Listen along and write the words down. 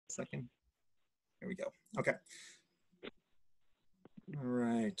Second. There we go. Okay. All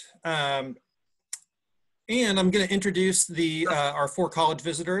right. And I'm going to introduce our 4 college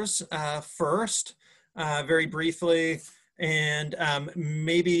visitors first, very briefly. And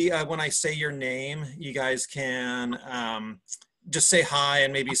maybe when I say your name, you guys can just say hi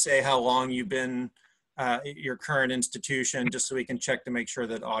and maybe say how long you've been at your current institution, just so we can check to make sure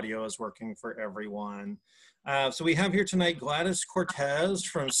that audio is working for everyone. So we have here tonight Gladys Cortez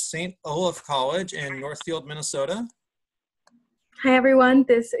from St. Olaf College in Northfield, Minnesota. Hi everyone,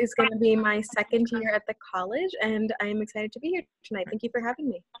 this is going to be my second year at the college and I'm excited to be here tonight. Thank you for having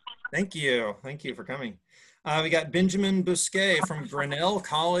me. Thank you for coming. We got Benjamin Bousquet from Grinnell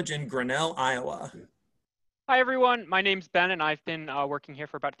College in Grinnell, Iowa. Hi everyone, my name's Ben and I've been working here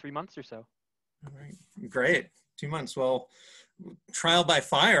for about 3 months or so. All right, great, 2 months. Well, trial by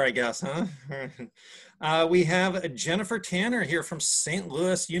fire, I guess, huh? We have Jennifer Tanner here from St.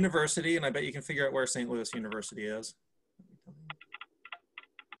 Louis University, and I bet you can figure out where St. Louis University is.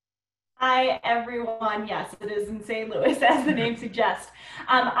 Hi everyone, yes, it is in St. Louis, as the name suggests.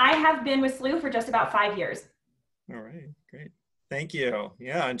 I have been with SLU for just about 5 years. All right, great. Thank you.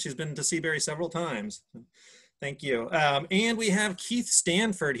 Yeah, and she's been to Seabury several times. Thank you. And we have Keith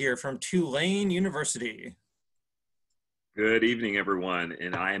Stanford here from Tulane University. Good evening, everyone.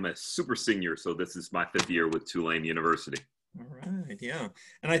 And I am a super senior, so this is my 5th year with Tulane University. All right, yeah.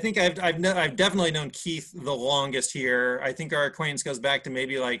 And I think I've definitely known Keith the longest here. I think our acquaintance goes back to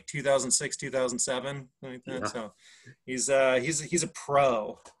maybe like 2006, 2007, like that. Yeah. So he's a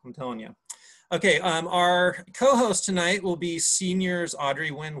pro, I'm telling you. Okay, our co-host tonight will be seniors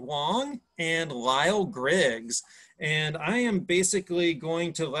Audrey Wynn Wong and Lyle Griggs. And I am basically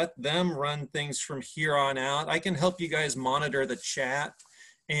going to let them run things from here on out. I can help you guys monitor the chat.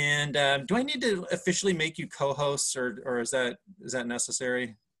 And do I need to officially make you co-hosts, or is that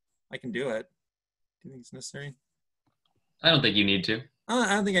necessary? I can do it. Do you think it's necessary? I don't think you need to.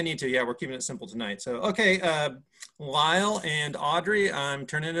 I don't think I need to. Yeah, we're keeping it simple tonight. So, okay, Lyle and Audrey, I'm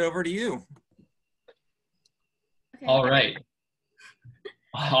turning it over to you. Okay. All right.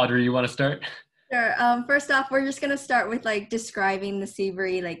 Audrey, you want to start? Sure. First off, we're just going to start with like describing the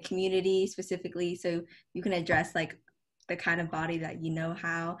Seabury like community specifically, so you can address like the kind of body that you know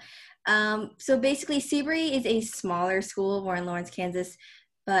how. So basically Seabury is a smaller school. We're in Lawrence, Kansas,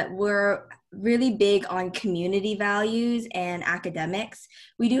 but we're really big on community values and academics.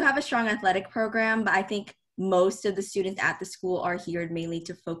 We do have a strong athletic program, but I think most of the students at the school are here mainly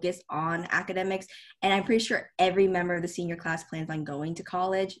to focus on academics. And I'm pretty sure every member of the senior class plans on going to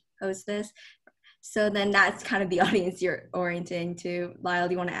college post this. So then that's kind of the audience you're orienting to. Lyle,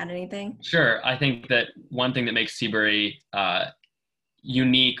 do you want to add anything? Sure. I think that one thing that makes Seabury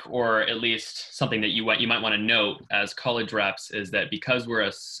unique, or at least something that you might want to note as college reps, is that because we're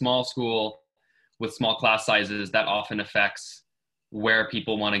a small school with small class sizes, that often affects where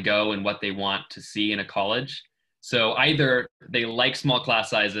people want to go and what they want to see in a college. So either they like small class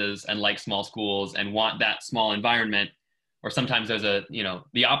sizes and like small schools and want that small environment, or sometimes there's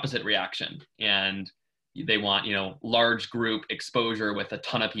the opposite reaction and they want, large group exposure with a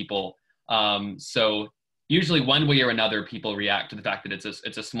ton of people. So usually one way or another, people react to the fact that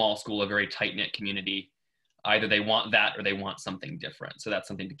it's a small school, a very tight knit community. Either they want that or they want something different. So that's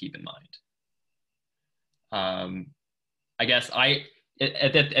something to keep in mind. I guess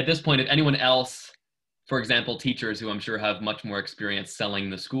at this point, if anyone else, for example, teachers who I'm sure have much more experience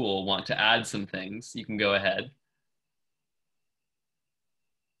selling the school, want to add some things, you can go ahead.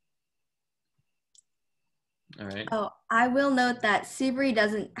 All right. Oh, I will note that Seabury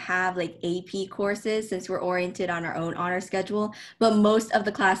doesn't have like AP courses since we're oriented on our own honor schedule, but most of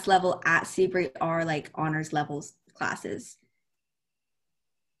the class level at Seabury are like honors levels classes.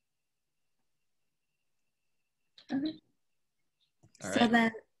 Okay. All So right.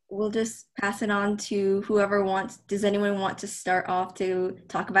 then we'll just pass it on to whoever wants. Does anyone want to start off to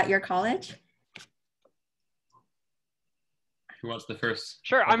talk about your college? Who wants the first?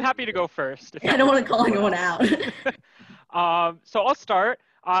 Sure, I'm happy to go first. I don't want to call anyone out. So I'll start.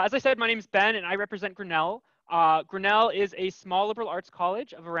 As I said, my name is Ben and I represent Grinnell. Grinnell is a small liberal arts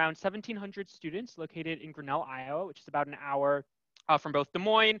college of around 1,700 students located in Grinnell, Iowa, which is about an hour from both Des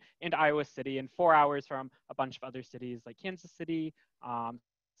Moines and Iowa City, and 4 hours from a bunch of other cities like Kansas City,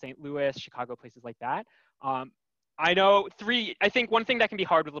 St. Louis, Chicago, places like that. I think one thing that can be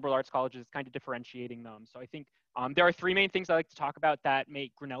hard with liberal arts colleges is kind of differentiating them. So I think there are 3 main things I like to talk about that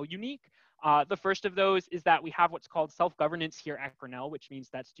make Grinnell unique. The first of those is that we have what's called self-governance here at Grinnell, which means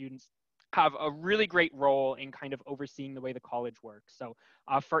that students have a really great role in kind of overseeing the way the college works. So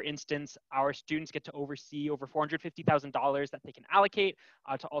for instance, our students get to oversee over $450,000 that they can allocate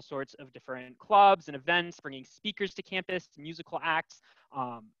to all sorts of different clubs and events, bringing speakers to campus, musical acts.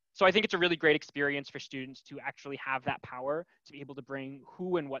 So I think it's a really great experience for students to actually have that power to be able to bring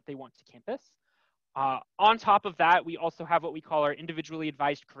who and what they want to campus. On top of that, we also have what we call our individually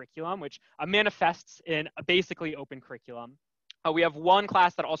advised curriculum, which manifests in a basically open curriculum. We have one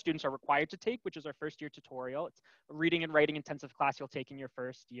class that all students are required to take, which is our first year tutorial. It's a reading and writing intensive class you'll take in your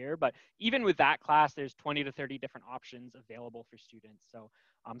first year. But even with that class, there's 20 to 30 different options available for students. So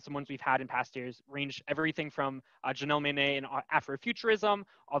some ones we've had in past years range everything from Janelle Monáe and Afrofuturism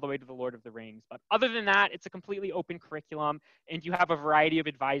all the way to the Lord of the Rings. But other than that, it's a completely open curriculum, and you have a variety of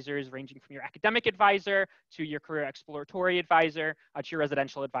advisors ranging from your academic advisor to your career exploratory advisor to your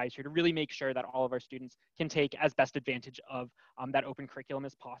residential advisor to really make sure that all of our students can take as best advantage of that open curriculum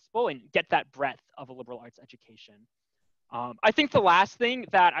as possible and get that breadth of a liberal arts education. I think the last thing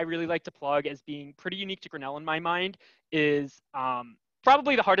that I really like to plug as being pretty unique to Grinnell in my mind is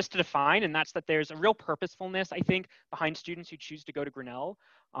probably the hardest to define, and that's that there's a real purposefulness, I think, behind students who choose to go to Grinnell.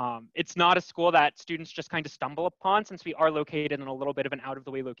 It's not a school that students just kind of stumble upon, since we are located in a little bit of an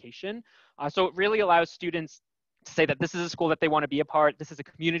out-of-the-way location. So it really allows students to say that this is a school that they want to be a part, this is a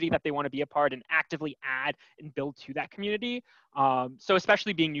community that they want to be a part, and actively add and build to that community. So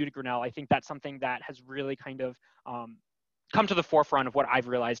especially being new to Grinnell, I think that's something that has really kind of come to the forefront of what I've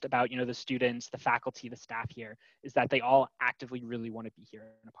realized about, the students, the faculty, the staff here, is that they all actively really want to be here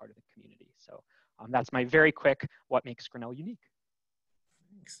and a part of the community. So that's my very quick what makes Grinnell unique.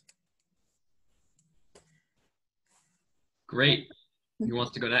 Thanks. Great. Who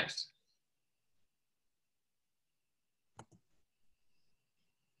wants to go next?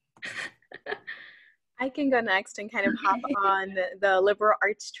 I can go next and kind of hop on the liberal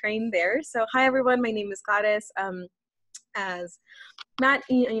arts train there. So hi everyone, my name is Goddess. As Matt,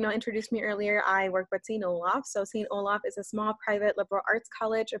 introduced me earlier, I work with St. Olaf. So St. Olaf is a small private liberal arts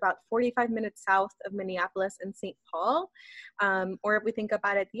college about 45 minutes south of Minneapolis and St. Paul. Or if we think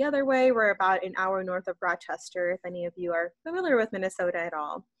about it the other way, we're about an hour north of Rochester, if any of you are familiar with Minnesota at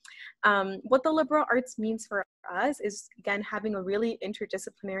all. What the liberal arts means for us is, again, having a really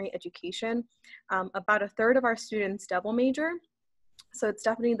interdisciplinary education. About a third of our students double major. So it's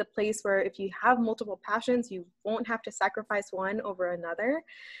definitely the place where if you have multiple passions, you won't have to sacrifice one over another.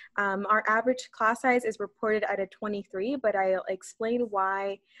 Our average class size is reported at a 23, but I'll explain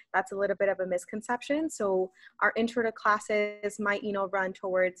why that's a little bit of a misconception. So our intro to classes might, run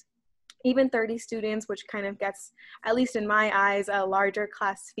towards even 30 students, which kind of gets, at least in my eyes, a larger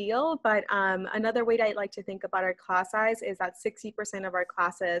class feel. But another way that I like to think about our class size is that 60% of our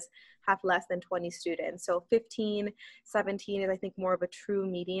classes have less than 20 students. So 15, 17 is, I think, more of a true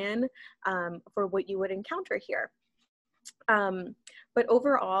median for what you would encounter here. But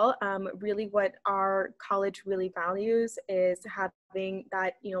overall, really what our college really values is having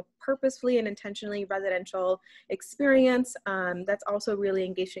that, purposefully and intentionally residential experience that's also really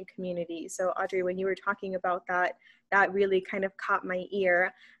engaged in community. So Audrey, when you were talking about that, that really kind of caught my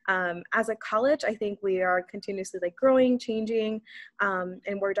ear. As a college, I think we are continuously growing, changing,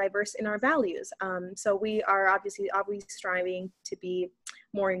 and we're diverse in our values. So we are obviously always striving to be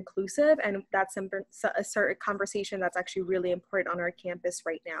more inclusive, and that's a certain conversation that's actually really important on our campus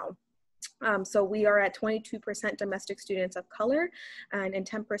right now. So we are at 22% domestic students of color and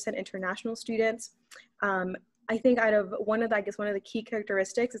 10% international students. I think one of the key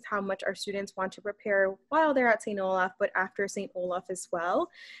characteristics is how much our students want to prepare while they're at St. Olaf, but after St. Olaf as well.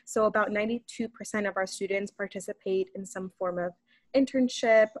 So about 92% of our students participate in some form of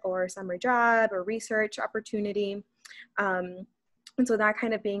internship or summer job or research opportunity. And so that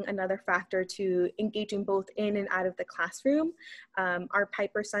kind of being another factor to engaging both in and out of the classroom. Our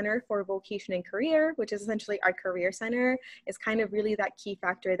Piper Center for Vocation and Career, which is essentially our career center, is kind of really that key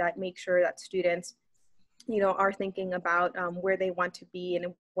factor that makes sure that students are thinking about where they want to be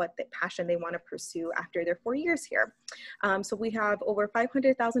and what the passion they want to pursue after their 4 years here. So we have over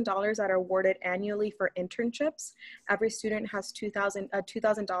 $500,000 that are awarded annually for internships. Every student has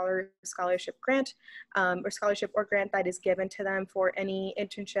 $2,000 scholarship grant or grant that is given to them for any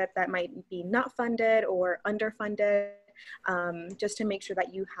internship that might be not funded or underfunded, just to make sure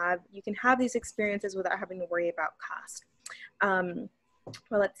that you can have these experiences without having to worry about cost.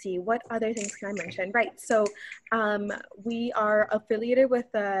 Well, let's see, what other things can I mention? Right, so we are affiliated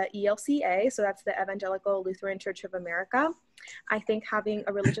with the ELCA, so that's the Evangelical Lutheran Church of America. I think having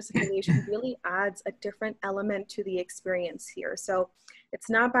a religious affiliation really adds a different element to the experience here. So It's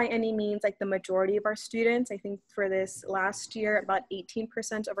not by any means like the majority of our students. I think for this last year, about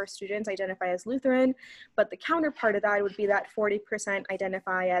 18% of our students identify as Lutheran, but the counterpart of that would be that 40%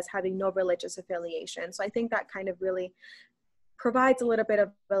 identify as having no religious affiliation. So I think that kind of really provides a little bit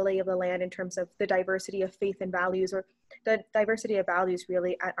of a lay of the land in terms of the diversity of faith and values, or the diversity of values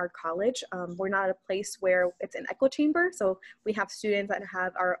really at our college. We're not a place where it's an echo chamber. So we have students that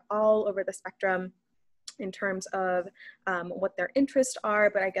are all over the spectrum in terms of what their interests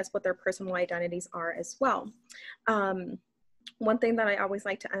are, but I guess what their personal identities are as well. One thing that I always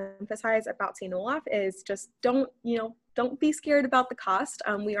like to emphasize about St. Olaf is just don't be scared about the cost.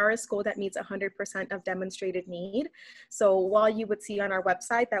 We are a school that meets 100% of demonstrated need. So while you would see on our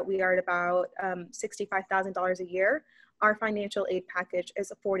website that we are at about $65,000 a year, our financial aid package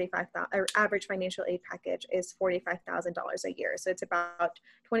is our average financial aid package is $45,000 a year. So it's about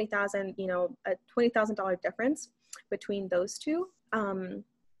 $20,000, a $20,000 difference between those two.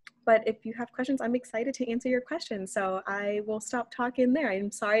 But if you have questions, I'm excited to answer your questions. So I will stop talking there.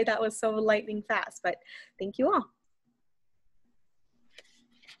 I'm sorry that was so lightning fast, but thank you all.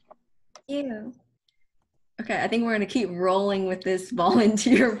 Yeah. Okay, I think we're going to keep rolling with this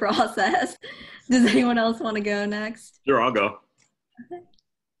volunteer process. Does anyone else want to go next? Sure, I'll go. Okay.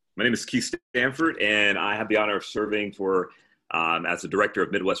 My name is Keith Stanford, and I have the honor of serving as the Director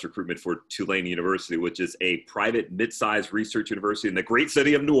of Midwest Recruitment for Tulane University, which is a private mid-sized research university in the great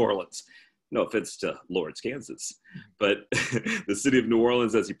city of New Orleans. No offense to Lawrence, Kansas, but the city of New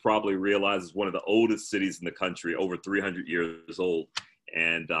Orleans, as you probably realize, is one of the oldest cities in the country, over 300 years old.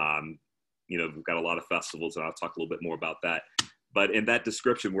 And, we've got a lot of festivals, and I'll talk a little bit more about that. But in that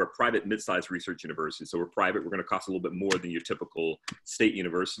description, we're a private mid-sized research university. So we're private. We're going to cost a little bit more than your typical state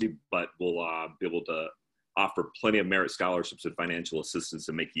university, but we'll be able to offer plenty of merit scholarships and financial assistance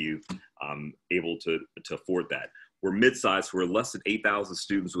to make you able to afford that. We're mid-sized. We're less than 8,000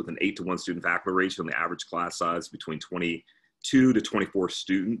 students with an 8-to-1 student faculty ratio, and the average class size between 22 to 24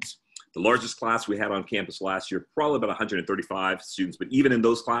 students. The largest class we had on campus last year, probably about 135 students, but even in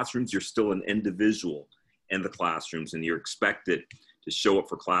those classrooms, you're still an individual in the classrooms, and you're expected to show up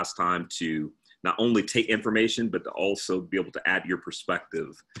for class time to not only take information, but to also be able to add your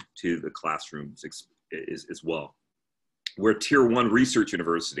perspective to the classrooms as well. We're a Tier 1 research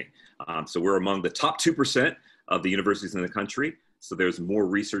university. So we're among the top 2% of the universities in the country. So there's more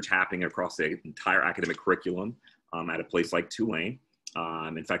research happening across the entire academic curriculum at a place like Tulane.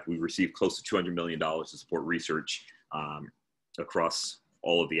 In fact, we received close to $200 million to support research across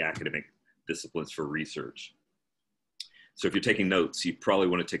all of the academic disciplines for research. So if you're taking notes, you probably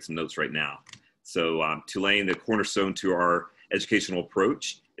want to take some notes right now. So Tulane, the cornerstone to our educational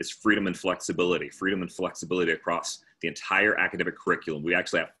approach is freedom and flexibility across the entire academic curriculum. We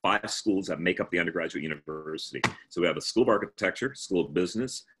actually have 5 schools that make up the undergraduate university. So we have a School of Architecture, School of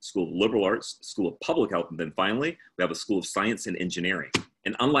Business, School of Liberal Arts, School of Public Health, and then finally, we have a School of Science and Engineering.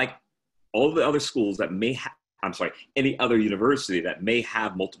 And unlike all the other schools that any other university that may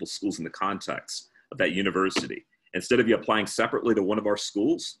have multiple schools in the context of that university, instead of you applying separately to one of our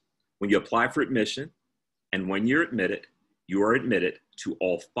schools, when you apply for admission and when you're admitted, you are admitted to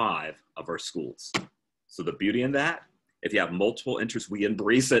all 5 of our schools. So the beauty in that, if you have multiple interests, we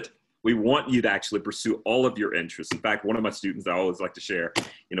embrace it. We want you to actually pursue all of your interests. In fact, one of my students, I always like to share,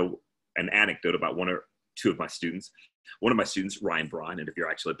 an anecdote about 1 or 2 of my students. One of my students, Ryan Braun, and if you're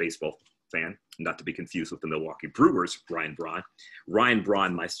actually a baseball fan, not to be confused with the Milwaukee Brewers, Ryan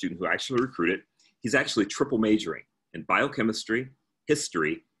Braun, my student who I actually recruited, he's actually triple majoring in biochemistry,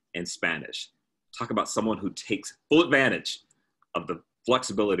 history, and Spanish. Talk about someone who takes full advantage of the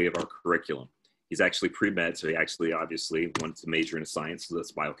flexibility of our curriculum. He's actually pre-med, so he actually obviously wants to major in science, so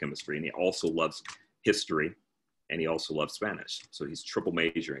that's biochemistry, and he also loves history, and he also loves Spanish. So he's triple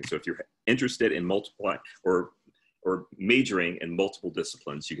majoring. So if you're interested in multiple or majoring in multiple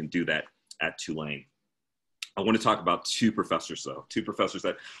disciplines, you can do that at Tulane. I want to talk about 2 professors, though. 2 professors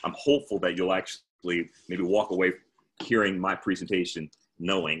that I'm hopeful that you'll actually maybe walk away hearing my presentation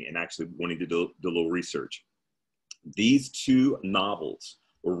knowing and actually wanting to do a little research. These 2 novels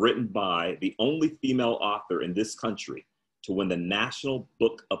were written by the only female author in this country to win the National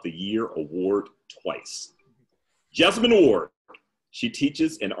Book of the Year award twice. Jesmyn Ward, she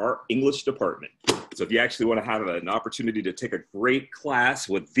teaches in our English department. So if you actually want to have an opportunity to take a great class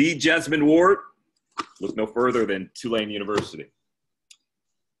with the Jesmyn Ward, look no further than Tulane University.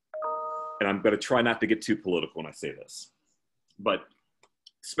 And I'm going to try not to get too political when I say this, but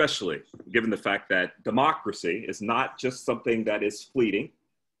especially given the fact that democracy is not just something that is fleeting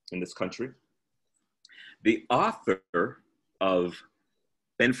in this country. The author of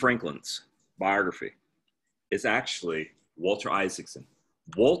Ben Franklin's biography is actually Walter Isaacson.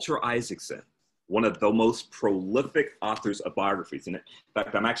 Walter Isaacson, one of the most prolific authors of biographies. And in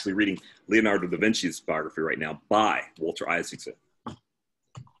fact, I'm actually reading Leonardo da Vinci's biography right now by Walter Isaacson.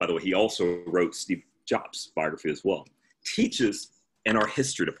 By the way, he also wrote Steve Jobs' biography as well. Teaches in our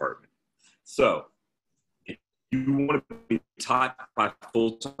history department. So if you want to be taught by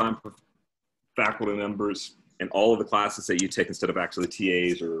full-time faculty members in all of the classes that you take instead of actually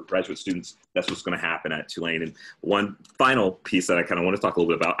TAs or graduate students, that's what's going to happen at Tulane. And one final piece that I kind of want to talk a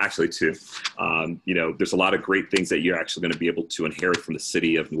little bit about, actually too, you know, there's a lot of great things that you're actually going to be able to inherit from the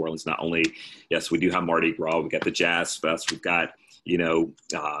city of New Orleans. Not only, yes, we do have Mardi Gras, we got the Jazz Fest, we've got, you know,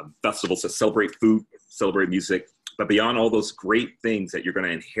 festivals that celebrate food, celebrate music, but beyond all those great things that you're going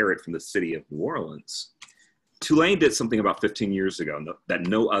to inherit from the city of New Orleans, Tulane did something about 15 years ago that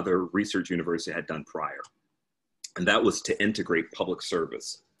no other research university had done prior. And that was to integrate public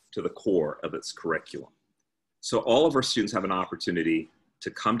service to the core of its curriculum. So all of our students have an opportunity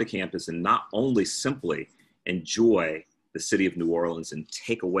to come to campus and not only simply enjoy the city of New Orleans and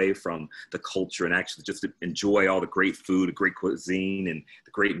take away from the culture and actually just enjoy all the great food, the great cuisine, and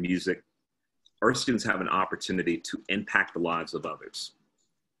the great music. Our students have an opportunity to impact the lives of others.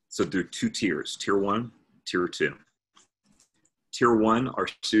 So there are two tiers, tier 1, tier 2. Tier 1, our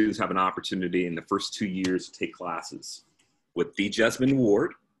students have an opportunity in the first 2 years to take classes with the Jesmyn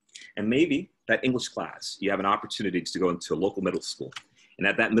Ward, and maybe that English class. You have an opportunity to go into a local middle school. And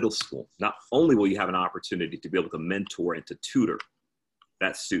at that middle school, not only will you have an opportunity to be able to mentor and to tutor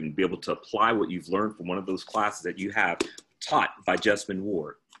that student, be able to apply what you've learned from one of those classes that you have taught by Jesmyn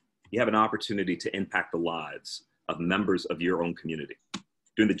Ward, you have an opportunity to impact the lives of members of your own community.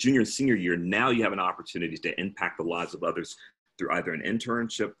 During the junior and senior year, now you have an opportunity to impact the lives of others through either an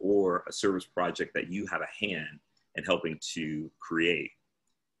internship or a service project that you have a hand in helping to create.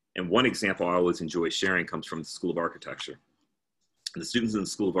 And one example I always enjoy sharing comes from the School of Architecture. The students in the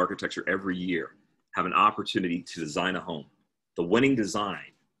School of Architecture every year have an opportunity to design a home. The winning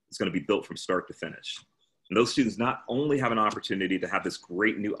design is going to be built from start to finish. And those students not only have an opportunity to have this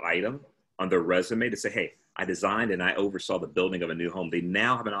great new item on their resume to say, hey, I designed and I oversaw the building of a new home. They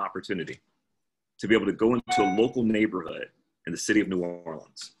now have an opportunity to be able to go into a local neighborhood in the city of New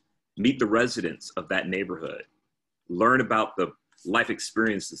Orleans, meet the residents of that neighborhood, learn about the life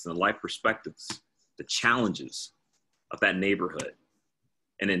experiences and the life perspectives, the challenges of that neighborhood.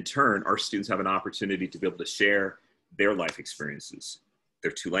 And in turn, our students have an opportunity to be able to share their life experiences,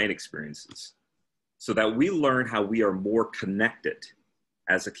 their Tulane experiences, so that we learn how we are more connected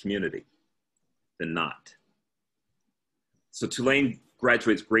as a community than not. So Tulane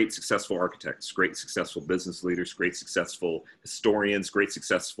graduates great successful architects, great successful business leaders, great successful historians, great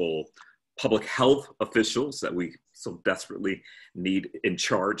successful public health officials that we so desperately need in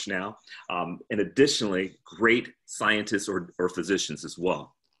charge now, and additionally, great scientists or physicians as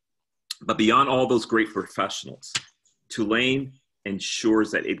well. But beyond all those great professionals, Tulane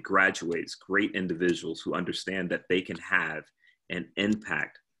ensures that it graduates great individuals who understand that they can have an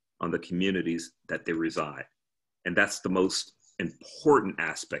impact on the communities that they reside. And that's the most important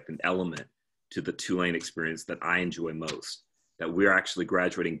aspect and element to the Tulane experience that I enjoy most, that we're actually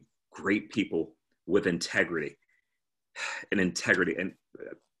graduating great people with integrity. And integrity, and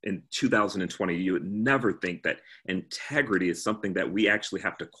in 2020, you would never think that integrity is something that we actually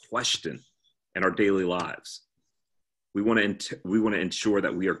have to question in our daily lives. We want to ensure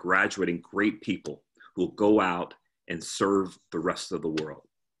that we are graduating great people who will go out and serve the rest of the world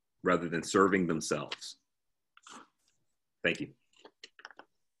rather than serving themselves. Thank you.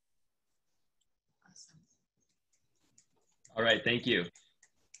 All right, thank you.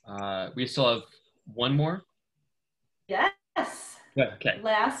 We still have one more. Yes. Okay.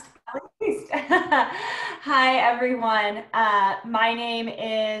 Last but not least. Hi, everyone. My name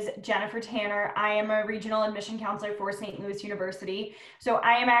is Jennifer Tanner. I am a regional admission counselor for St. Louis University. So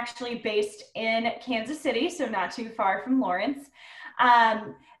I am actually based in Kansas City, so not too far from Lawrence.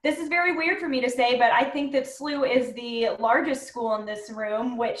 This is very weird for me to say, but I think that SLU is the largest school in this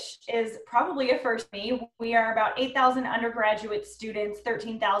room, which is probably a first for me. We are about 8,000 undergraduate students,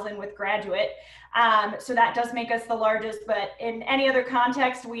 13,000 with graduate. So that does make us the largest, but in any other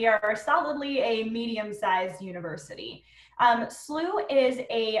context, we are solidly a medium-sized university. SLU is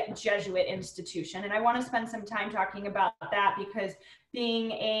a Jesuit institution, and I want to spend some time talking about that because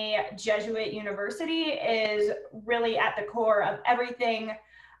being a Jesuit university is really at the core of everything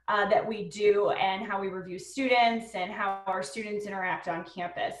that we do and how we review students and how our students interact on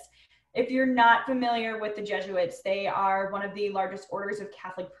campus. If you're not familiar with the Jesuits, they are one of the largest orders of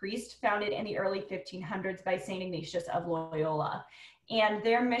Catholic priests founded in the early 1500s by St. Ignatius of Loyola. And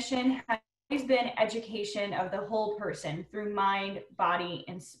their mission has been education of the whole person through mind, body,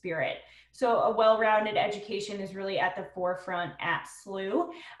 and spirit. So a well-rounded education is really at the forefront at SLU.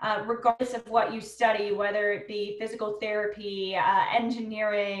 Regardless of what you study, whether it be physical therapy,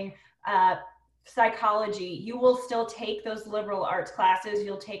 engineering, psychology, you will still take those liberal arts classes.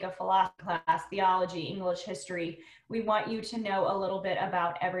 You'll take a philosophy class, theology, English, history. We want you to know a little bit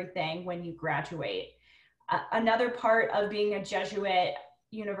about everything when you graduate. Another part of being a Jesuit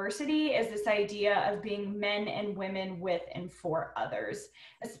university is this idea of being men and women with and for others.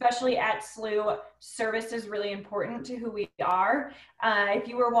 Especially at SLU, service is really important to who we are. If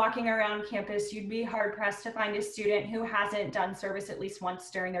you were walking around campus, you'd be hard pressed to find a student who hasn't done service at least once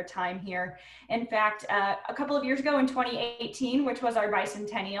during their time here. In fact, a couple of years ago in 2018, which was our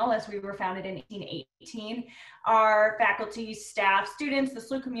bicentennial as we were founded in 1818, our faculty, staff, students, the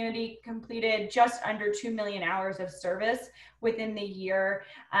SLU community completed just under 2 million hours of service within the year.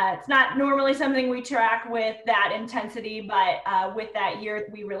 It's not normally something we track with that intensity, but with that year,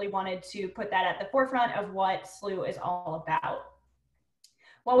 we really wanted to put that at the forefront of what SLU is all about.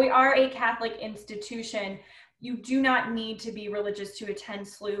 While we are a Catholic institution, you do not need to be religious to attend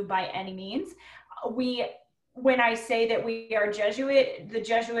SLU by any means. When I say that we are Jesuit, the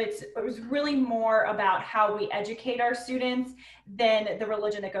Jesuits, it was really more about how we educate our students than the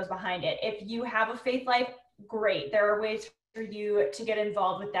religion that goes behind it. If you have a faith life, great. There are ways for you to get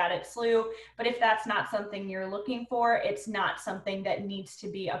involved with that at SLU, but if that's not something you're looking for, it's not something that needs to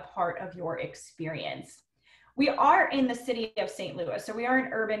be a part of your experience. We are in the city of St. Louis, so we are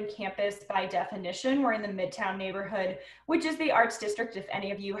an urban campus by definition. We're in the Midtown neighborhood, which is the arts district, if any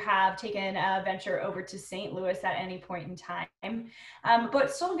of you have taken a venture over to St. Louis at any point in time,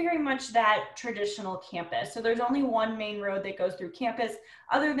 but still very much that traditional campus. So there's only one main road that goes through campus.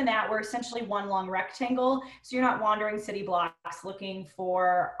 Other than that, we're essentially one long rectangle, so you're not wandering city blocks looking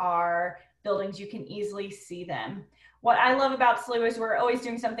for our buildings. You can easily see them. What I love about SLU is we're always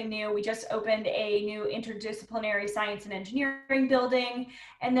doing something new. We just opened a new interdisciplinary science and engineering building.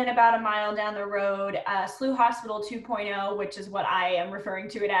 And then about a mile down the road, SLU Hospital 2.0, which is what I am referring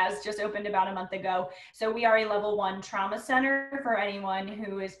to it as, just opened about a month ago. So we are a level 1 trauma center for anyone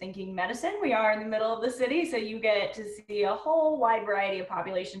who is thinking medicine. We are in the middle of the city, so you get to see a whole wide variety of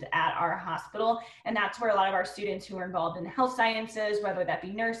populations at our hospital. And that's where a lot of our students who are involved in health sciences, whether that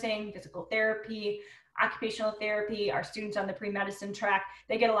be nursing, physical therapy, occupational therapy, our students on the pre-medicine track,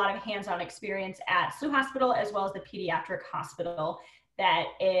 they get a lot of hands-on experience at SLU Hospital as well as the pediatric hospital that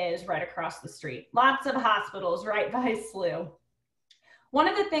is right across the street. Lots of hospitals right by SLU. One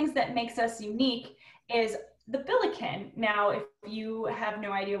of the things that makes us unique is the Billiken. Now, if you have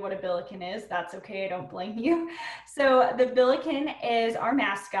no idea what a Billiken is, that's okay, I don't blame you. So the Billiken is our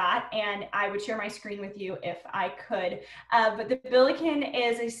mascot, and I would share my screen with you if I could. But the Billiken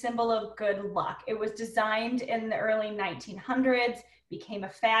is a symbol of good luck. It was designed in the early 1900s, became a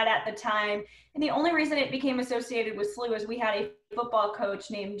fad at the time. And the only reason it became associated with SLU is we had a football coach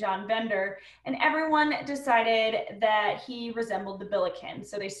named John Bender, and everyone decided that he resembled the Billiken.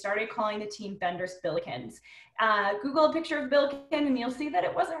 So they started calling the team Bender's Billikens. Google a picture of Billiken and you'll see that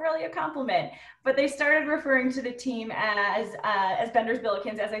it wasn't really a compliment, but they started referring to the team as Bender's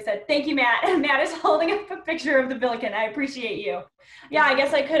Billikens. As I said, thank you, Matt. Matt is holding up a picture of the Billiken. I appreciate you. Yeah, I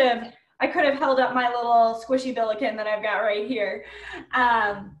guess I could have held up my little squishy Billiken that I've got right here.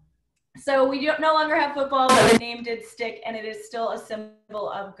 So we no longer have football, but the name did stick, and it is still a symbol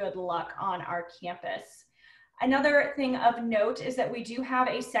of good luck on our campus. Another thing of note is that we do have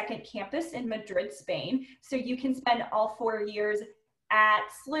a second campus in Madrid, Spain. So you can spend all 4 years at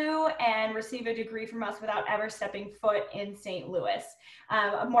SLU and receive a degree from us without ever stepping foot in St. Louis.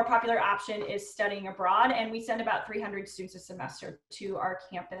 A more popular option is studying abroad, and we send about 300 students a semester to our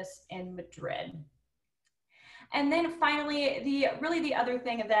campus in Madrid. And then finally, the other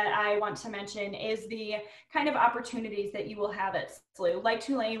thing that I want to mention is the kind of opportunities that you will have at SLU. Like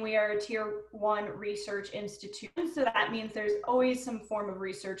Tulane, we are a Tier 1 research institution, so that means there's always some form of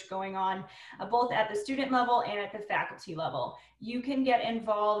research going on, both at the student level and at the faculty level. You can get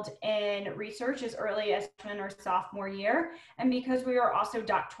involved in research as early as freshman or sophomore year, and because we are also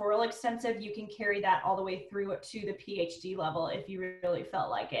doctoral extensive, you can carry that all the way through to the PhD level if you really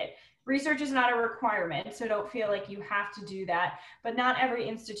felt like it. Research is not a requirement, so don't feel like you have to do that, but not every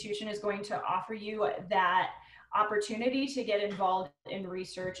institution is going to offer you that opportunity to get involved in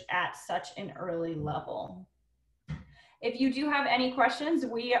research at such an early level. If you do have any questions,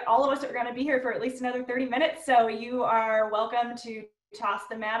 all of us are going to be here for at least another 30 minutes, so you are welcome to toss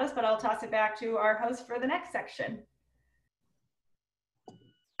them at us, but I'll toss it back to our host for the next section.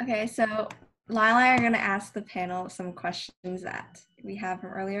 Okay, so Lila and I are going to ask the panel some questions that we have from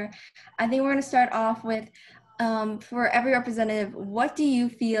earlier. I think we're going to start off with, for every representative, what do you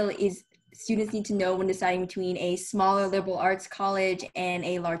feel is students need to know when deciding between a smaller liberal arts college and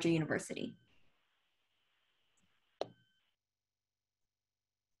a larger university?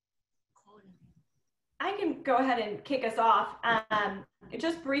 I can go ahead and kick us off.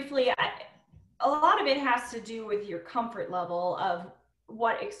 Just briefly, a lot of it has to do with your comfort level of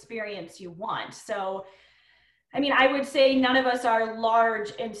what experience you want. So, I mean, I would say none of us are large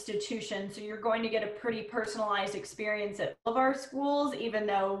institutions, so you're going to get a pretty personalized experience at all of our schools, even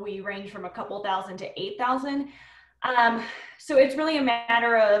though we range from a couple thousand to 8,000. So it's really a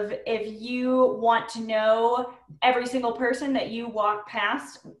matter of if you want to know every single person that you walk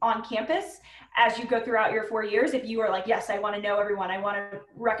past on campus as you go throughout your 4 years, if you are like, yes, I want to know everyone, I want to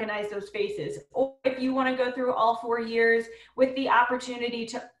recognize those faces, or if you want to go through all 4 years with the opportunity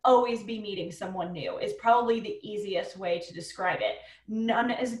to always be meeting someone new, is probably the easiest way to describe it.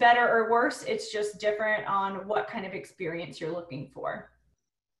 None is better or worse. It's just different on what kind of experience you're looking for.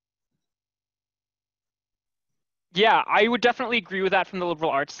 Yeah, I would definitely agree with that from the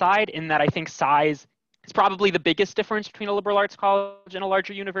liberal arts side, in that I think size is probably the biggest difference between a liberal arts college and a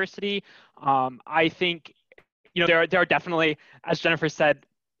larger university. I think, there are definitely, as Jennifer said,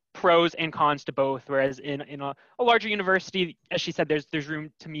 pros and cons to both. Whereas in a larger university, as she said, there's room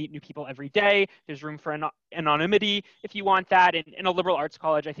to meet new people every day. There's room for anonymity if you want that. And in a liberal arts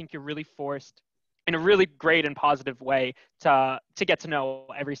college, I think you're really forced in a really great and positive way to get to know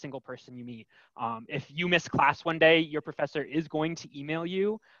every single person you meet. If you miss class one day, your professor is going to email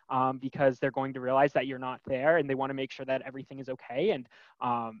you because they're going to realize that you're not there, and they want to make sure that everything is okay. And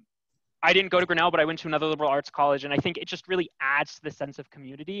I didn't go to Grinnell, but I went to another liberal arts college, and I think it just really adds to the sense of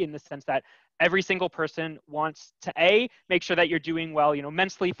community, in the sense that every single person wants to make sure that you're doing well,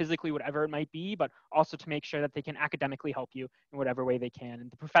 mentally, physically, whatever it might be, but also to make sure that they can academically help you in whatever way they can. And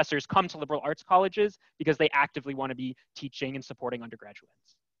the professors come to liberal arts colleges because they actively want to be teaching and supporting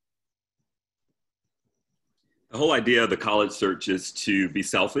undergraduates. The whole idea of the college search is to be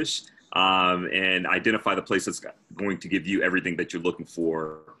selfish and identify the place that's going to give you everything that you're looking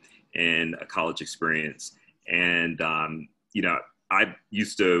for in a college experience. And, I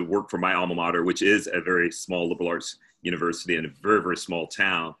used to work for my alma mater, which is a very small liberal arts university in a very, very small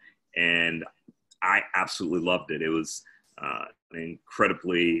town. And I absolutely loved it. It was an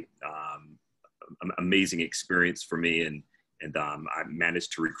incredibly amazing experience for me. And I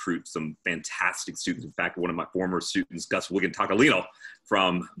managed to recruit some fantastic students. In fact, one of my former students, Gus Wiggin-Takalino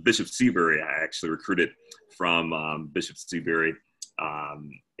from Bishop Seabury, I actually recruited from Bishop Seabury.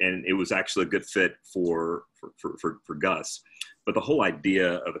 And it was actually a good fit for Gus. But the whole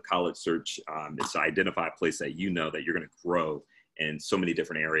idea of a college search is to identify a place that that you're going to grow in so many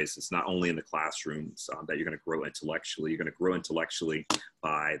different areas. It's not only in the classrooms that you're going to grow intellectually. You're going to grow intellectually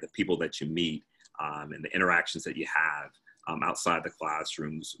by the people that you meet and the interactions that you have outside the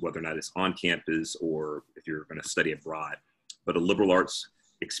classrooms, whether or not it's on campus or if you're going to study abroad. But a liberal arts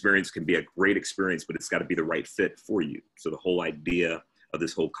experience can be a great experience, but it's got to be the right fit for you. So the whole idea of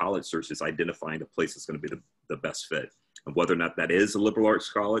this whole college search is identifying the place that's going to be the best fit. And whether or not that is a liberal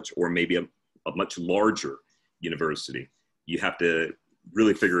arts college or maybe a much larger university, you have to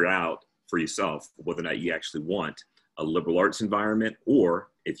really figure it out for yourself whether or not you actually want a liberal arts environment, or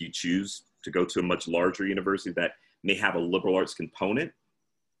if you choose to go to a much larger university that may have a liberal arts component,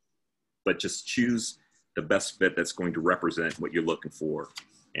 but just choose the best fit that's going to represent what you're looking for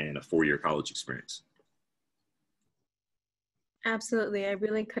in a 4-year college experience. Absolutely. I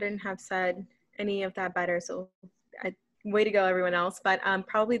really couldn't have said any of that better. So way to go, everyone else. But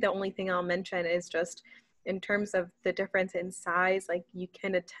probably the only thing I'll mention is just in terms of the difference in size, like you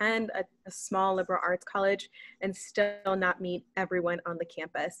can attend a small liberal arts college and still not meet everyone on the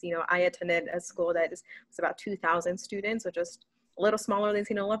campus. I attended a school that was about 2,000 students, so just a little smaller than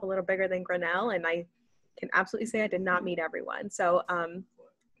St. Olaf, a little bigger than Grinnell. And I can absolutely say I did not meet everyone. So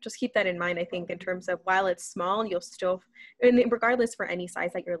just keep that in mind. I think in terms of, while it's small, you'll still, and regardless for any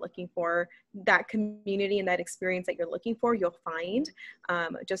size that you're looking for, that community and that experience that you're looking for, you'll find.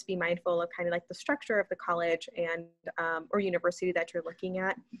 Just be mindful of kind of like the structure of the college and or university that you're looking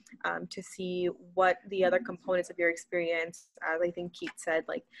at to see what the other components of your experience, I think Keith said,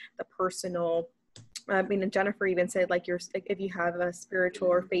 like the personal, and Jennifer even said, like, if you have a spiritual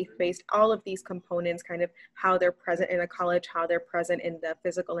or faith-based, all of these components, kind of how they're present in a college, how they're present in the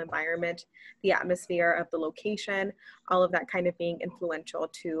physical environment, the atmosphere of the location, all of that kind of being influential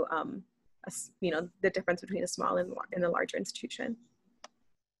to, the difference between a small and a larger institution.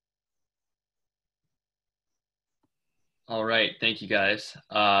 All right, thank you guys.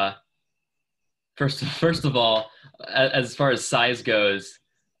 First of all, as far as size goes,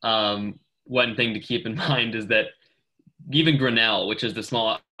 one thing to keep in mind is that even Grinnell, which is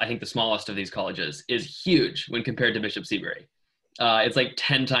I think the smallest of these colleges, is huge when compared to Bishop Seabury. It's like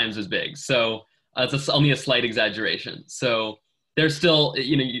 10 times as big. So it's only a slight exaggeration. So there's still,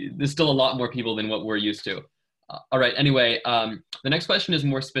 there's still a lot more people than what we're used to. All right, anyway, the next question is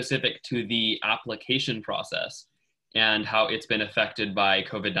more specific to the application process and how it's been affected by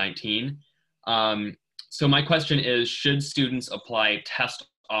COVID-19. So my question is, should students apply test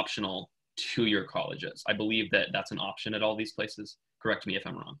optional to your colleges? I believe that that's an option at all these places. Correct me if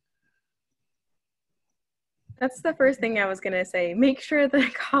I'm wrong. That's the first thing I was going to say. Make sure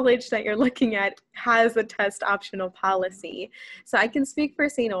the college that you're looking at has a test optional policy. So I can speak for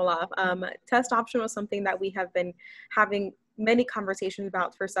St. Olaf. Test optional is something that we have been having many conversations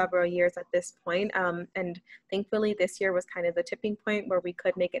about for several years at this point. And thankfully this year was kind of the tipping point where we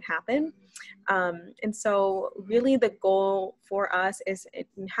could make it happen. And so really the goal for us is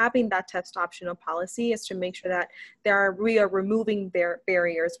in having that test optional policy is to make sure that we are removing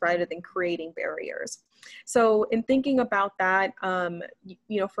barriers rather than creating barriers. So in thinking about that,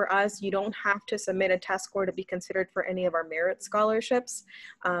 for us, you don't have to submit a test score to be considered for any of our merit scholarships.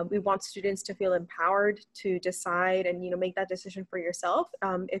 We want students to feel empowered to decide and, make that decision for yourself.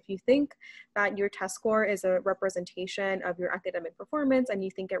 If you think that your test score is a representation of your academic performance and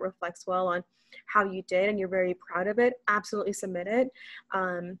you think it reflects well on how you did and you're very proud of it, absolutely submit it.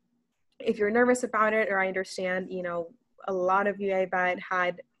 If you're nervous about it, or I understand, a lot of you, I bet,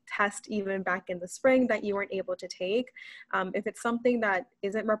 had test even back in the spring that you weren't able to take. If it's something that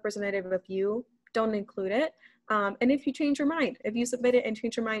isn't representative of you, don't include it. And if you change your mind, if you submit it and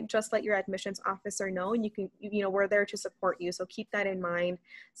change your mind, just let your admissions officer know, and we're there to support you. So keep that in mind,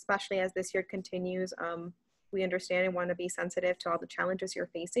 especially as this year continues. We understand and want to be sensitive to all the challenges you're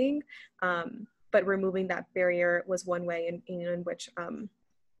facing, but removing that barrier was one way in which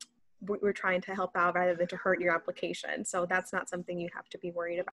we're trying to help out rather than to hurt your application. So that's not something you have to be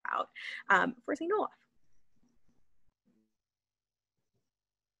worried about for St. Olaf.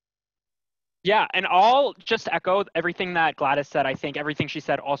 Yeah, and I'll just echo everything that Gladys said. I think everything she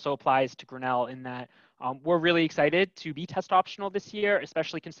said also applies to Grinnell in that we're really excited to be test optional this year,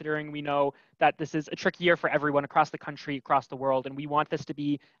 especially considering we know that this is a tricky year for everyone across the country, across the world, and we want this to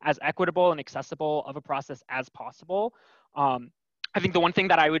be as equitable and accessible of a process as possible. I think the one thing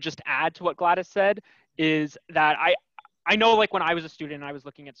that I would just add to what Gladys said is that I know, like, when I was a student and I was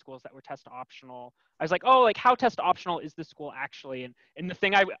looking at schools that were test optional, I was like, oh, like, how test optional is this school actually? And the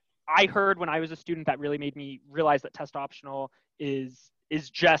thing I heard when I was a student that really made me realize that test optional is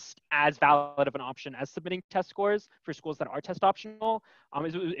just as valid of an option as submitting test scores for schools that are test optional.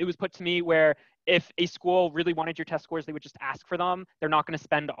 It was put to me where if a school really wanted your test scores, they would just ask for them. They're not going to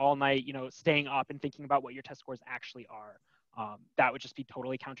spend all night, staying up and thinking about what your test scores actually are. That would just be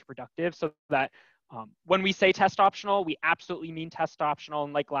totally counterproductive. So that when we say test optional, we absolutely mean test optional.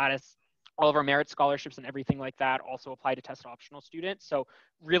 And like Gladys, all of our merit scholarships and everything like that also apply to test optional students. So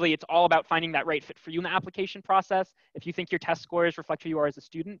really, it's all about finding that right fit for you in the application process. If you think your test scores reflect who you are as a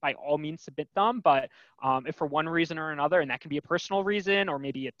student, by all means submit them. But if for one reason or another, and that can be a personal reason or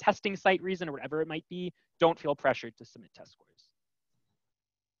maybe a testing site reason or whatever it might be, don't feel pressured to submit test scores.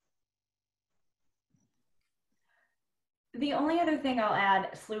 The only other thing I'll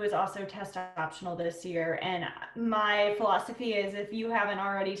add, SLU is also test optional this year. And my philosophy is if you haven't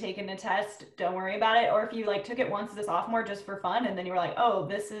already taken a test, don't worry about it. Or if you took it once as a sophomore just for fun, and then you were like, oh,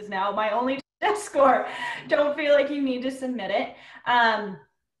 this is now my only test score, don't feel like you need to submit it.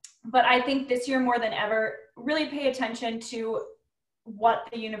 But I think this year more than ever, really pay attention to what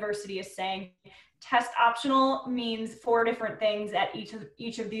the university is saying. Test optional means 4 different things at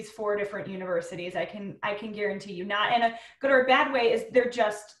each of these 4 different universities. I can guarantee you, not in a good or a bad way, is they're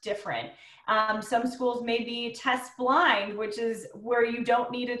just different. Some schools may be test blind, which is where you don't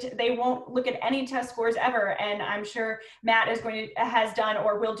need it. They won't look at any test scores ever. And I'm sure Matt has done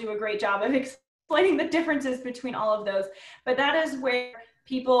or will do a great job of explaining the differences between all of those. But that is where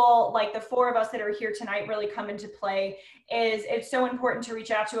people like the 4 of us that are here tonight really come into play. It's so important to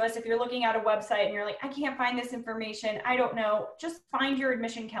reach out to us. If you're looking at a website and you're like, I can't find this information, I don't know, just find your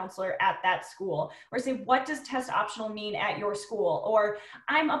admission counselor at that school, or say, what does test optional mean at your school? Or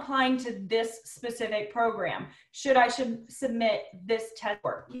I'm applying to this specific program. Should submit this test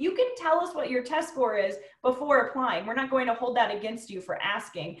score? You can tell us what your test score is before applying. We're not going to hold that against you for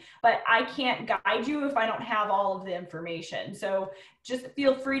asking, but I can't guide you if I don't have all of the information. So just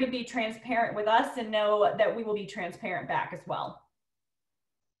feel free to be transparent with us and know that we will be transparent back as well.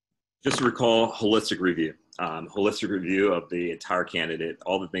 Just to recall, holistic review. holistic review of the entire candidate,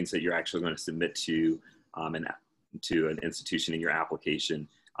 all the things that you're actually going to submit to an institution in your application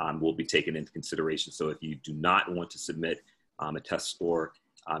will be taken into consideration. So if you do not want to submit a test score,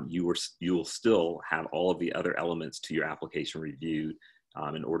 you will still have all of the other elements to your application reviewed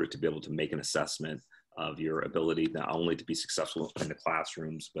in order to be able to make an assessment of your ability not only to be successful in the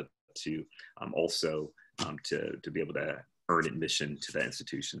classrooms, but to also to be able to earn admission to the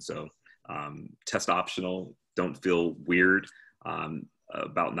institution. So test optional, don't feel weird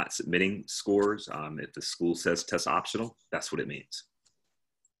about not submitting scores. If the school says test optional, that's what it means.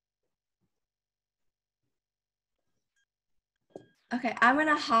 Okay, I'm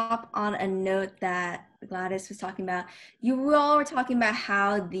gonna hop on a note that Gladys was talking about. You all were talking about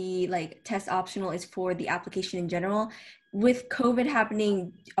how the test optional is for the application in general. With COVID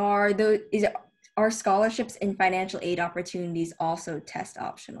happening, are scholarships and financial aid opportunities also test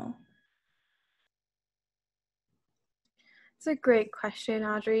optional? It's a great question,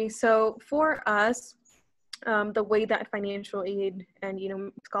 Audrey. So for us, the way that financial aid and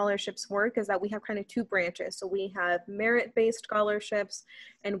scholarships work is that we have kind of two branches. So we have merit-based scholarships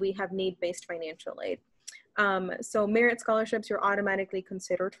and we have need-based financial aid. So merit scholarships you're automatically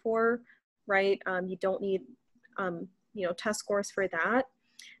considered for, right? You don't need test scores for that.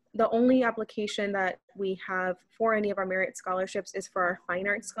 The only application that we have for any of our merit scholarships is for our fine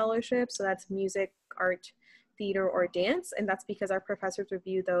arts scholarships. So that's music, art, theater, or dance, and that's because our professors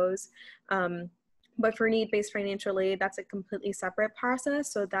review those. But for need-based financial aid, that's a completely separate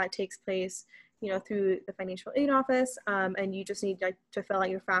process. So that takes place, through the financial aid office, and you just need to fill out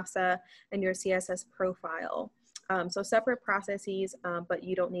your FAFSA and your CSS profile. So separate processes, but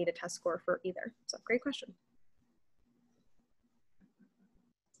you don't need a test score for either. So great question.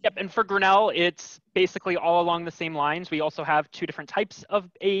 Yep, and for Grinnell, it's basically all along the same lines. We also have two different types of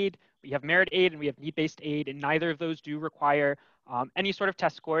aid. We have merit aid and we have need-based aid, and neither of those do require any sort of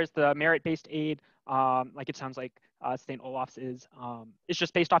test scores. The merit-based aid, like it sounds like St. Olaf's is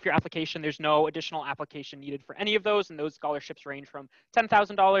just based off your application. There's no additional application needed for any of those, and those scholarships range from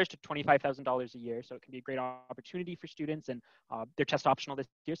 $10,000 to $25,000 a year. So it can be a great opportunity for students, and they're test optional this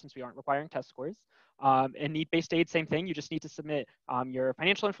year since we aren't requiring test scores. And need-based aid, same thing. You just need to submit your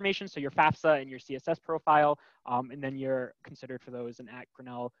financial information, so your FAFSA and your CSS profile, and then you're considered for those. And at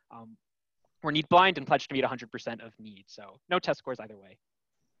Grinnell, we're need blind and pledged to meet 100% of need. So no test scores either way.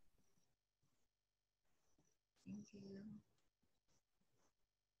 Thank you.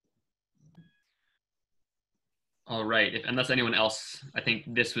 All right, unless anyone else, I think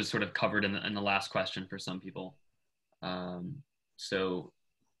this was sort of covered in the last question for some people. So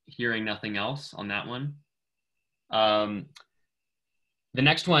hearing nothing else on that one. The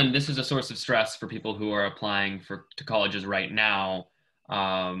next one, this is a source of stress for people who are applying to colleges right now,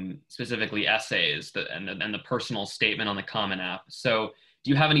 specifically essays and the personal statement on the Common App. So do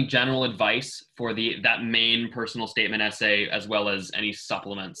you have any general advice for that main personal statement essay, as well as any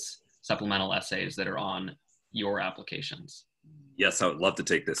supplemental essays that are on your applications? Yes, I would love to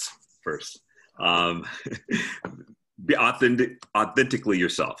take this first. Be authentically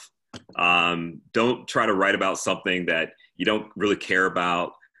yourself. Don't try to write about something that you don't really care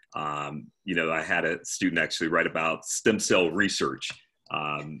about. I had a student actually write about stem cell research,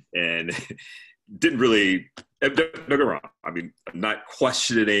 and didn't really, don't get me wrong. I mean, I'm not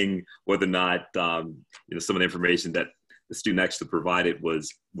questioning whether or not, some of the information that the student actually provided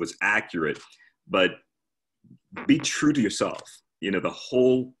was accurate, but be true to yourself. The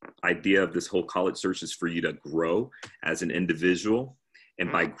whole idea of this whole college search is for you to grow as an individual.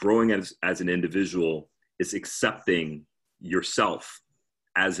 And by growing as an individual, it's accepting yourself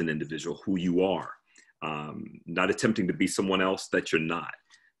as an individual, who you are, not attempting to be someone else that you're not.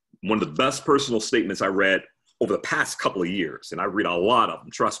 One of the best personal statements I read over the past couple of years, and I read a lot of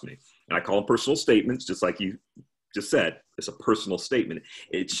them, trust me, and I call them personal statements, just like you just said. It's a personal statement.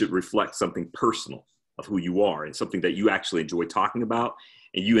 It should reflect something personal of who you are and something that you actually enjoy talking about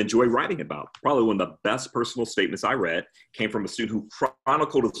and you enjoy writing about. Probably one of the best personal statements I read came from a student who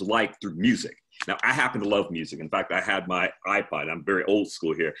chronicled his life through music. Now, I happen to love music. In fact, I had my iPod. I'm very old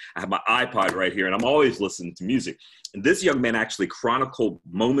school here. I have my iPod right here, and I'm always listening to music. And this young man actually chronicled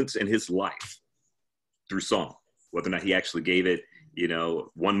moments in his life through song, whether or not he actually gave it,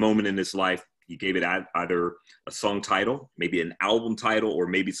 one moment in his life, he gave it either a song title, maybe an album title, or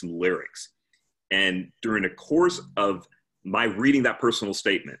maybe some lyrics. And during the course of my reading that personal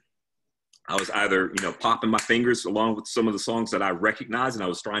statement, I was either, popping my fingers along with some of the songs that I recognized and I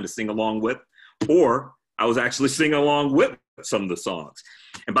was trying to sing along with, or I was actually singing along with some of the songs.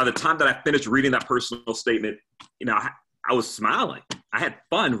 And by the time that I finished reading that personal statement, I was smiling. I had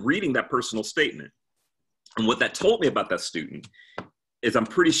fun reading that personal statement. And what that told me about that student is I'm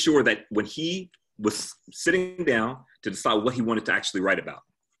pretty sure that when he was sitting down to decide what he wanted to actually write about,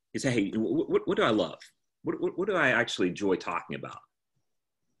 he said, hey, what do I love? What do I actually enjoy talking about?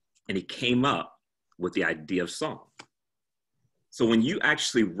 And he came up with the idea of song. So when you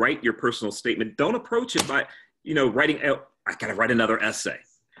actually write your personal statement, don't approach it by, writing, oh, I gotta write another essay.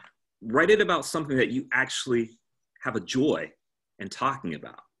 Write it about something that you actually have a joy in talking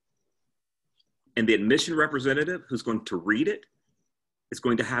about. And the admission representative who's going to read it is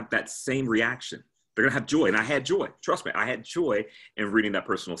going to have that same reaction. They're gonna have joy, and I had joy. Trust me, I had joy in reading that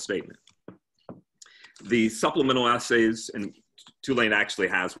personal statement. The supplemental essays, and Tulane actually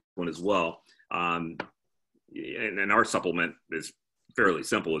has one as well. And our supplement is fairly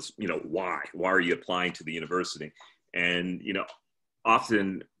simple. It's, why? Why are you applying to the university? And,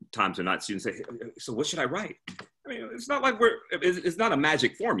 oftentimes they're not students say, hey, so what should I write? I mean, it's not like it's not a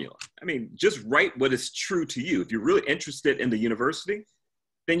magic formula. I mean, just write what is true to you. If you're really interested in the university,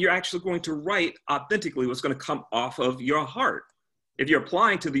 then you're actually going to write authentically what's going to come off of your heart. If you're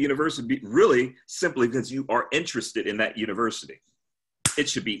applying to the university really simply because you are interested in that university, it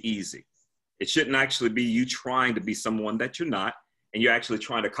should be easy. It shouldn't actually be you trying to be someone that you're not, and you're actually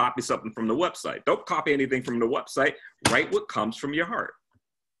trying to copy something from the website. Don't copy anything from the website. Write what comes from your heart.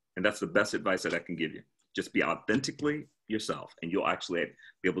 And that's the best advice that I can give you. Just be authentically yourself, and you'll actually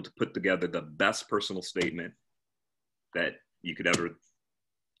be able to put together the best personal statement that you can ever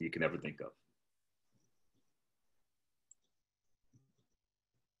think of.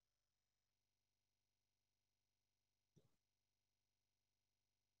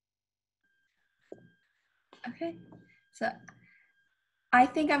 Okay, so I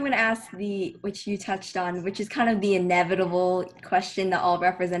think I'm going to ask which you touched on, which is kind of the inevitable question that all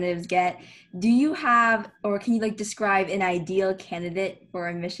representatives get. Do you have, or can you describe an ideal candidate for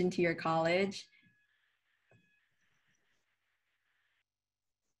admission to your college?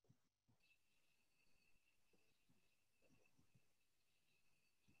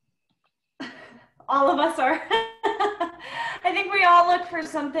 All of us are. I think we all look for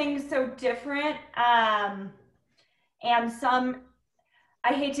something so different. And some,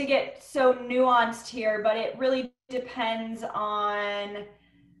 I hate to get so nuanced here, but it really depends on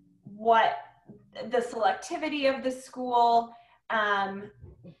what the selectivity of the school,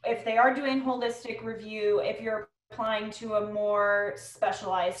 if they are doing holistic review, if you're applying to a more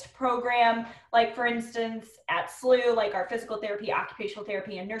specialized program, like for instance at SLU, like our physical therapy, occupational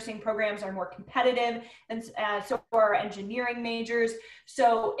therapy, and nursing programs are more competitive, and so are engineering majors.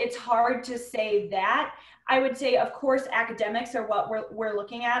 So it's hard to say that. I would say, of course, academics are what we're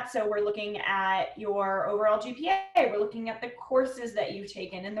looking at. So we're looking at your overall GPA. We're looking at the courses that you've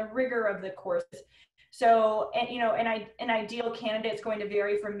taken and the rigor of the courses. So, an ideal candidate is going to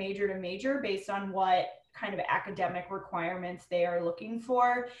vary from major to major based on what kind of academic requirements they are looking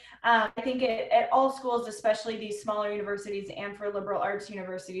for. I think at all schools, especially these smaller universities and for liberal arts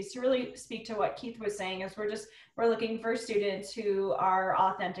universities, to really speak to what Keith was saying, is we're looking for students who are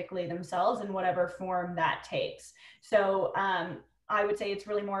authentically themselves in whatever form that takes. So I would say it's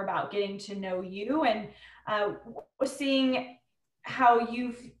really more about getting to know you and seeing how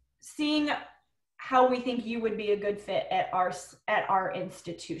we think you would be a good fit at our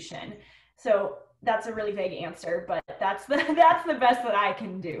institution. So that's a really vague answer, but that's the best that I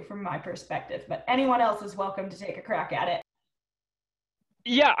can do from my perspective. But anyone else is welcome to take a crack at it.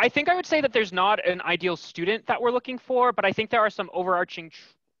 Yeah, I think I would say that there's not an ideal student that we're looking for, but I think there are some overarching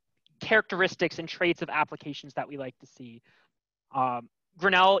characteristics and traits of applications that we like to see.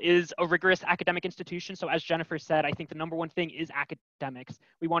 Grinnell is a rigorous academic institution. So as Jennifer said, I think the number one thing is academics.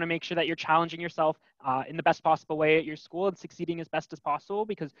 We want to make sure that you're challenging yourself in the best possible way at your school and succeeding as best as possible,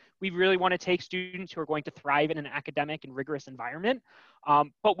 because we really want to take students who are going to thrive in an academic and rigorous environment.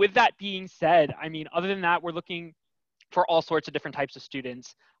 But with that being said, I mean, other than that, we're looking for all sorts of different types of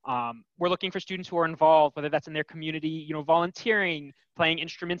students. We're looking for students who are involved, whether that's in their community, volunteering, playing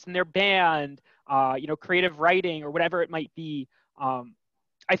instruments in their band, creative writing, or whatever it might be.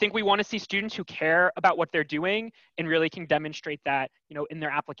 I think we want to see students who care about what they're doing and really can demonstrate that, in their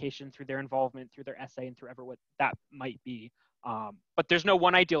application, through their involvement, through their essay, and through what that might be. But there's no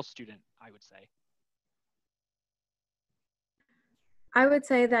one ideal student, I would say. I would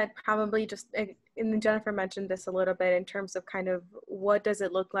say that probably and Jennifer mentioned this a little bit in terms of kind of what does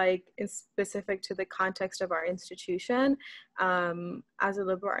it look like in specific to the context of our institution. As a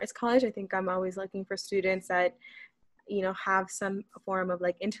liberal arts college, I think I'm always looking for students that have some form of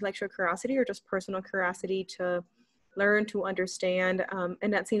intellectual curiosity or just personal curiosity to learn, to understand,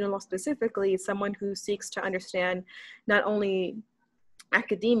 and at CNOLA specifically, someone who seeks to understand not only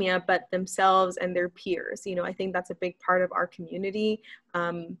academia, but themselves and their peers. You know, I think that's a big part of our community,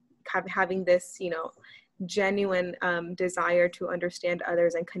 having this, you know, genuine desire to understand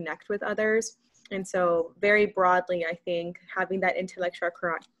others and connect with others. And so very broadly, I think having that intellectual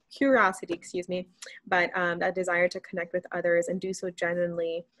curiosity, excuse me, but that desire to connect with others and do so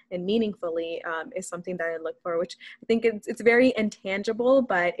genuinely and meaningfully is something that I look for, which I think it's very intangible,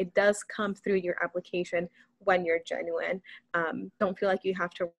 but it does come through your application when you're genuine. Don't feel like you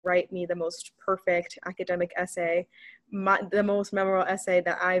have to write me the most perfect academic essay. The most memorable essay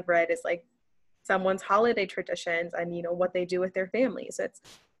that I've read is like someone's holiday traditions and, you know, what they do with their families. So it's,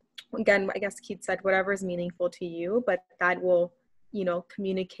 again, I guess Keith said, whatever is meaningful to you, but that will, you know,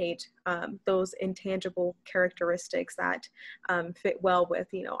 communicate those intangible characteristics that fit well with,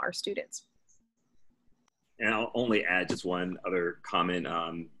 you know, our students. And I'll only add just one other comment.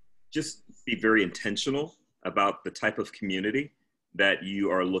 Just be very intentional about the type of community that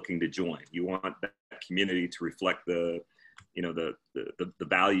you are looking to join. You want that community to reflect the, you know, the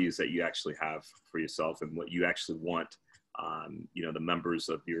values that you actually have for yourself and what you actually want, you know, the members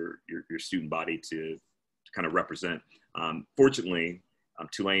of your student body to kind of represent. Fortunately,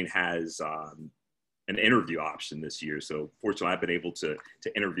 Tulane has an interview option this year. So fortunately, I've been able to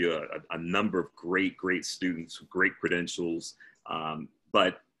interview a number of great students, great credentials,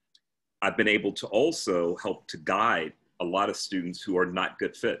 but I've been able to also help to guide a lot of students who are not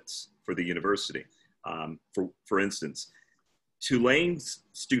good fits for the university. For instance, Tulane's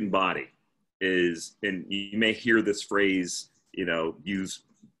student body is, and you may hear this phrase, you know, used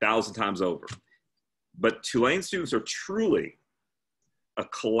 1,000 times over, but Tulane students are truly a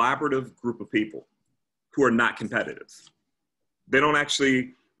collaborative group of people who are not competitive. They don't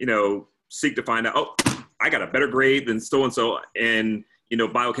actually, you know, seek to find out, oh, I got a better grade than so-and-so in, you know,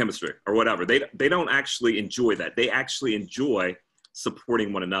 biochemistry or whatever. They don't actually enjoy that. They actually enjoy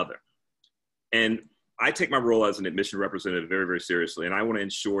supporting one another. And I take my role as an admission representative very, very seriously. And I want to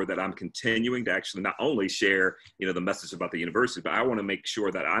ensure that I'm continuing to actually not only share, you know, the message about the university, but I want to make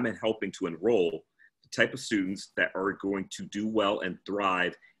sure that I'm helping to enroll the type of students that are going to do well and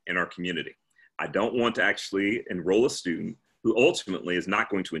thrive in our community. I don't want to actually enroll a student who ultimately is not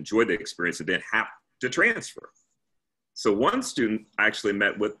going to enjoy the experience and then have to transfer. So one student I actually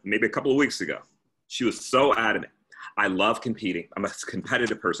met with maybe a couple of weeks ago. She was so adamant. I love competing. I'm a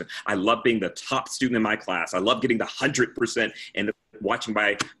competitive person. I love being the top student in my class. I love getting the 100% and watching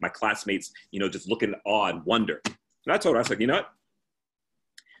my classmates, you know, just look in awe and wonder. And I told her, I was like, you know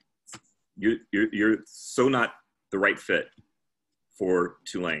what? You're so not the right fit for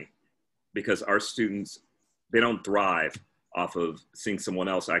Tulane, because our students, they don't thrive off of seeing someone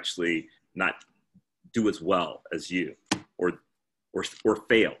else actually not do as well as you or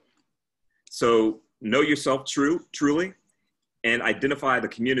fail. So know yourself truly, and identify the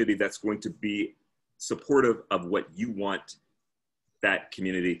community that's going to be supportive of what you want that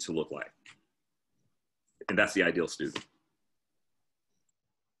community to look like. And that's the ideal student.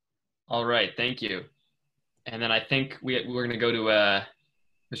 All right, thank you. And then I think we're gonna go to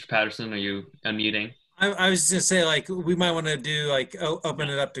Mr. Patterson. Are you unmuting? I was just gonna say, like, we might want to do like open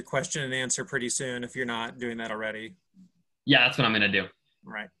it up to question and answer pretty soon if you're not doing that already. Yeah, that's what I'm gonna do.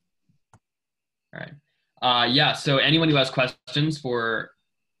 Right. All right. Yeah, so anyone who has questions for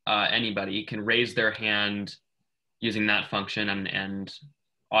anybody can raise their hand using that function, and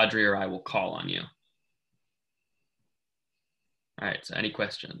Audrey or I will call on you. All right, so any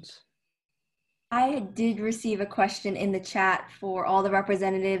questions? I did receive a question in the chat for all the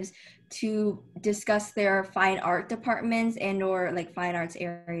representatives to discuss their fine art departments and or like fine arts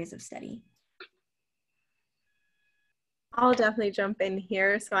areas of study. I'll definitely jump in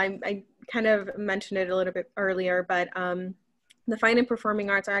here. So I kind of mentioned it a little bit earlier, but the fine and performing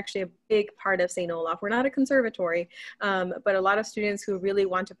arts are actually a big part of St. Olaf. We're not a conservatory, but a lot of students who really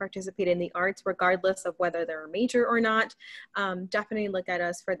want to participate in the arts, regardless of whether they're a major or not, definitely look at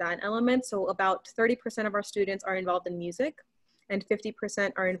us for that element. So about 30% of our students are involved in music, and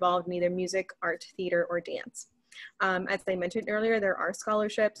 50% are involved in either music, art, theater, or dance. As I mentioned earlier, there are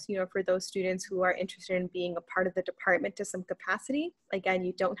scholarships, you know, for those students who are interested in being a part of the department to some capacity. Again,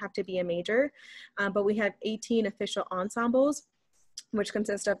 you don't have to be a major, but we have 18 official ensembles, which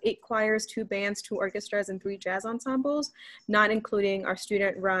consist of 8 choirs, 2 bands, 2 orchestras, and 3 jazz ensembles, not including our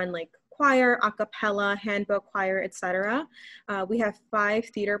student-run like choir, a cappella, handbook choir, etc. We have 5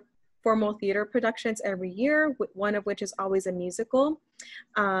 formal theater productions every year, one of which is always a musical.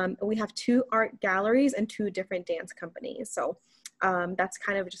 We have 2 art galleries and 2 different dance companies. So that's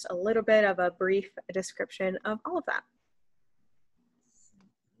kind of just a little bit of a brief description of all of that.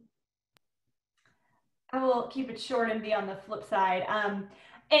 I will keep it short and be on the flip side.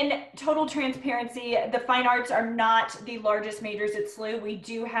 In total transparency, the fine arts are not the largest majors at SLU. We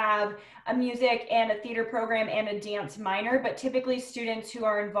do have a music and a theater program and a dance minor, but typically students who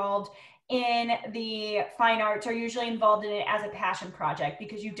are involved in the fine arts are usually involved in it as a passion project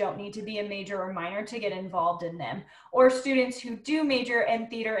because you don't need to be a major or minor to get involved in them. Or students who do major in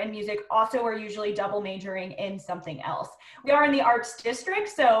theater and music also are usually double majoring in something else. We are in the arts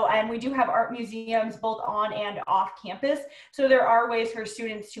district, and we do have art museums both on and off campus. So there are ways for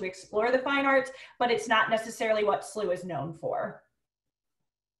students to explore the fine arts, but it's not necessarily what SLU is known for.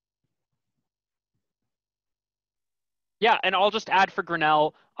 Yeah, and I'll just add for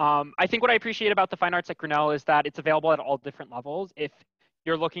Grinnell, I think what I appreciate about the fine arts at Grinnell is that it's available at all different levels. If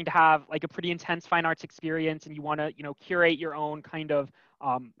you're looking to have like a pretty intense fine arts experience and you want to, curate your own kind of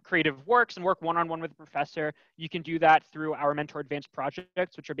creative works and work one-on-one with a professor, you can do that through our Mentor Advanced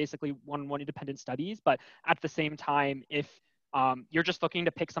projects, which are basically one-on-one independent studies. But at the same time, if you're just looking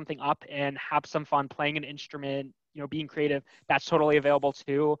to pick something up and have some fun playing an instrument, being creative, that's totally available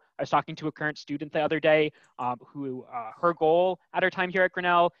too. I was talking to a current student the other day who her goal at her time here at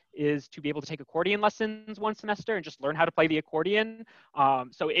Grinnell is to be able to take accordion lessons one semester and just learn how to play the accordion.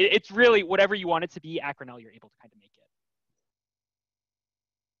 So it's really whatever you want it to be at Grinnell, you're able to kind of make it.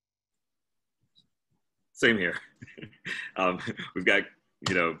 Same here. We've got,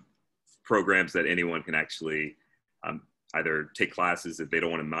 programs that anyone can actually either take classes if they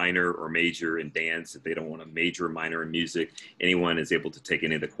don't want to minor or major in dance, if they don't want to major or minor in music. Anyone is able to take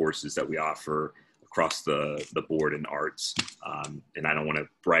any of the courses that we offer across the board in arts. And I don't want to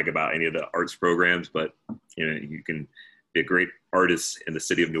brag about any of the arts programs, but you can be a great artist in the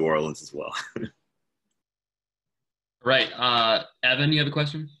city of New Orleans as well. Right. Evan, you have a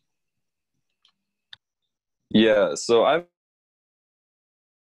question? Yeah, so I've